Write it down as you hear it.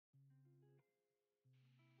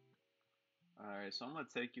All right, so I'm gonna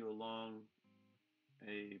take you along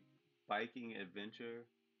a biking adventure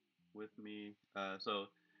with me. So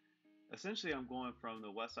essentially, I'm going from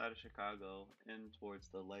the west side of Chicago in towards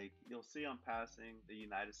the lake. You'll see I'm passing the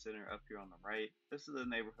United Center up here on the right. This is a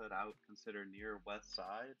neighborhood I would consider near West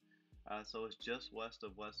Side. So it's just west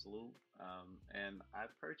of West Loop. And I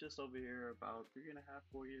purchased over here about 3.5,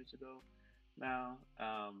 4 years ago now.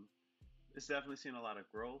 It's definitely seen a lot of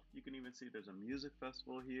growth. You can even see there's a music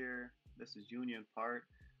festival here. This is Union Park.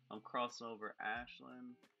 I'm crossing over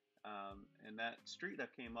Ashland. And that street I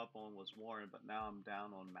came up on was Warren, but now I'm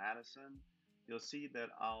down on Madison. You'll see that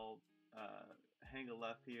I'll hang a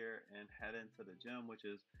left here and head into the gym, which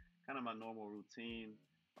is kind of my normal routine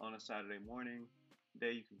on a Saturday morning.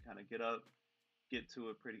 Day you can kind of get up, get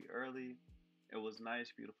to it pretty early. It was nice,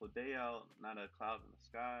 beautiful day out, not a cloud in the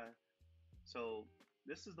sky. So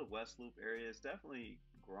this is the West Loop area. It's definitely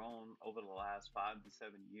grown over the last 5 to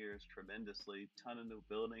 7 years tremendously. Ton of new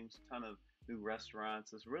buildings, ton of new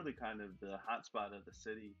restaurants. It's really kind of the hotspot of the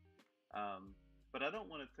city. Um, but I don't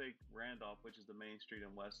want to take Randolph, which is the main street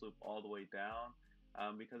in West Loop, all the way down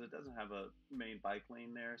because it doesn't have a main bike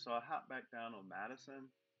lane there. So I hop back down on Madison.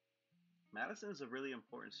 Madison is a really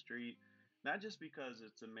important street, not just because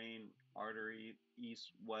it's a main artery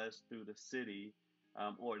east west through the city,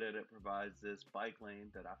 or that it provides this bike lane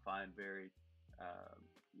that I find very,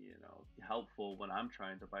 helpful when I'm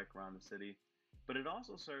trying to bike around the city. But it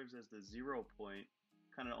also serves as the 0 point,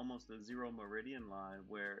 kind of almost the zero meridian line,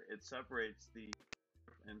 where it separates the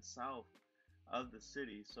north and south of the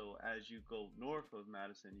city. So as you go north of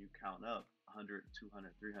Madison, you count up 100,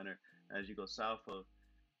 200, 300. As you go south of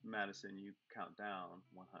Madison, you count down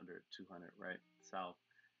 100, 200, right, south.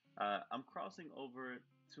 I'm crossing over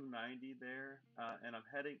 290 there, and I'm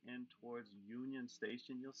heading in towards Union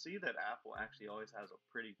Station. You'll see that Apple actually always has a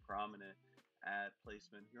pretty prominent ad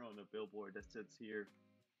placement here on the billboard that sits here.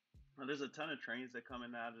 Now, there's a ton of trains that come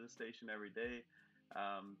in and out of the station every day,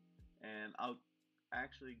 um, and I'll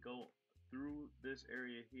actually go through this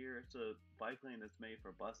area here. It's a bike lane that's made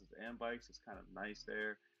for buses and bikes. It's kind of nice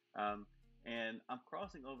there. Um, and I'm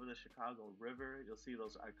crossing over the Chicago River. You'll see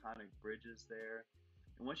those iconic bridges there.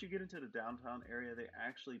 And once you get into the downtown area, they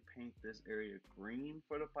actually paint this area green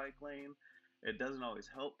for the bike lane. It doesn't always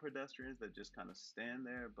help pedestrians that just kind of stand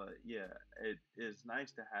there, but yeah, it is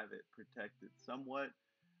nice to have it protected somewhat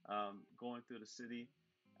going through the city.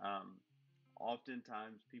 Um,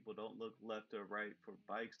 Oftentimes, people don't look left or right for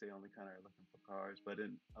bikes, they only kind of are looking for cars. But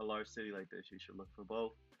in a large city like this, you should look for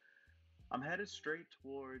both. I'm headed straight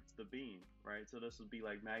towards the beam, right? So this would be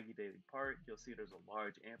like Maggie Daly Park. You'll see there's a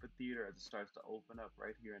large amphitheater as it starts to open up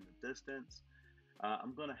right here in the distance.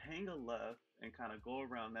 I'm going to hang a left and kind of go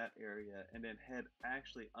around that area and then head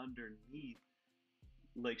actually underneath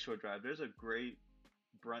Lakeshore Drive. There's a great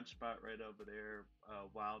brunch spot right over there,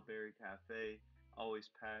 Wildberry Cafe, always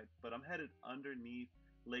packed. But I'm headed underneath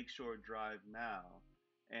Lakeshore Drive now,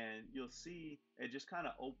 and you'll see it just kind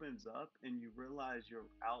of opens up, and you realize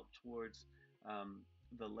you're out towards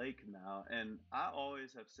the lake now. And I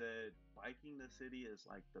always have said biking the city is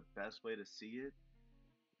like the best way to see it.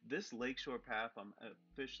 This lakeshore path, I'm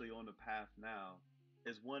officially on the path now,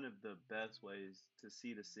 is one of the best ways to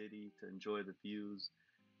see the city, to enjoy the views.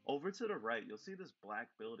 Over to the right, you'll see this black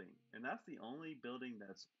building, and that's the only building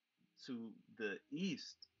that's to the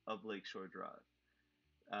east of Lakeshore Drive.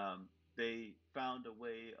 They found a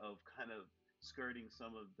way of kind of skirting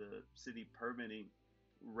some of the city permitting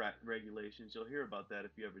regulations. You'll hear about that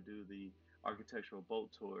if you ever do the architectural boat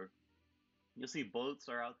tour. You'll see boats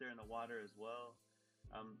are out there in the water as well.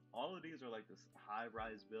 All of these are like this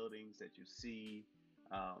high-rise buildings that you see.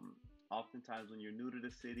 Oftentimes, when you're new to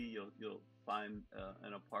the city, you'll find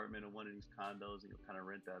an apartment in one of these condos, and you'll kind of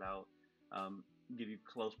rent that out. Give you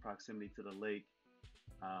close proximity to the lake.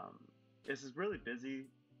 This is really busy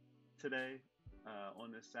today.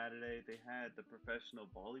 On this Saturday, they had the professional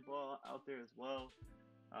volleyball out there as well.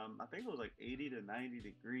 I think it was like 80 to 90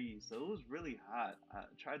 degrees, so it was really hot. I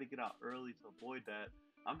tried to get out early to avoid that.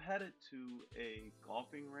 I'm headed to a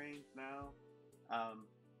golfing range now. Um,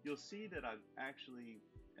 you'll see that I actually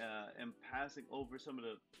am passing over some of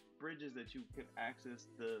the bridges that you can access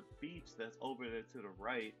the beach that's over there to the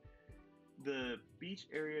right. The beach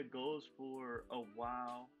area goes for a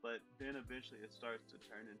while, but then eventually it starts to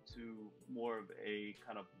turn into more of a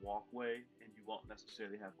kind of walkway, and you won't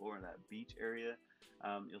necessarily have to go in that beach area.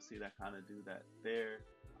 You'll see that kind of do that there.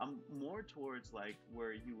 I'm more towards like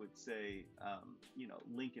where you would say,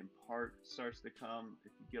 Lincoln Park starts to come.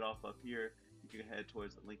 If you get off up here, you can head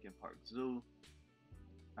towards the Lincoln Park Zoo.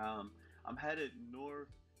 I'm headed north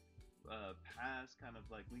past kind of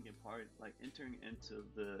like Lincoln Park, like entering into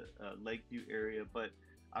the Lakeview area, but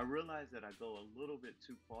I realized that I go a little bit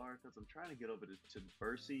too far because I'm trying to get over to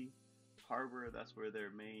Diversey Harbor. That's where their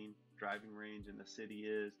main driving range in the city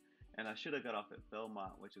is, and I should have got off at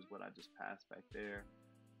Belmont, which is what I just passed back there.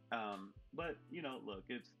 But look,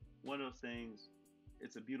 it's one of those things.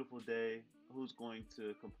 It's a beautiful day. Who's going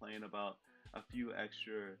to complain about a few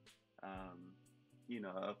extra, um,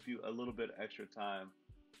 a little bit extra time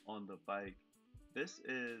on the bike? This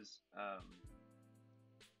is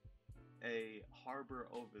a harbor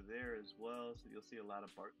over there as well, so you'll see a lot of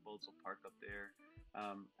boats will park up there.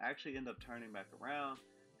 I actually end up turning back around,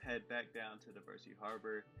 head back down to Diversey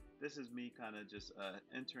Harbor. This is me kind of just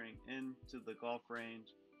entering into the golf range.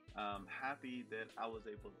 Happy that I was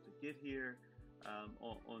able to get here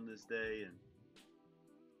on this day, and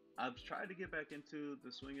I've tried to get back into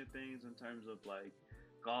the swing of things in terms of like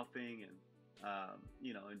golfing and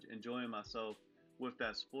enjoying myself with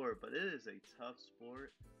that sport. But it is a tough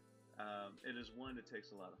sport. It is one that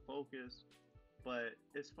takes a lot of focus, but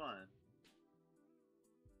it's fun.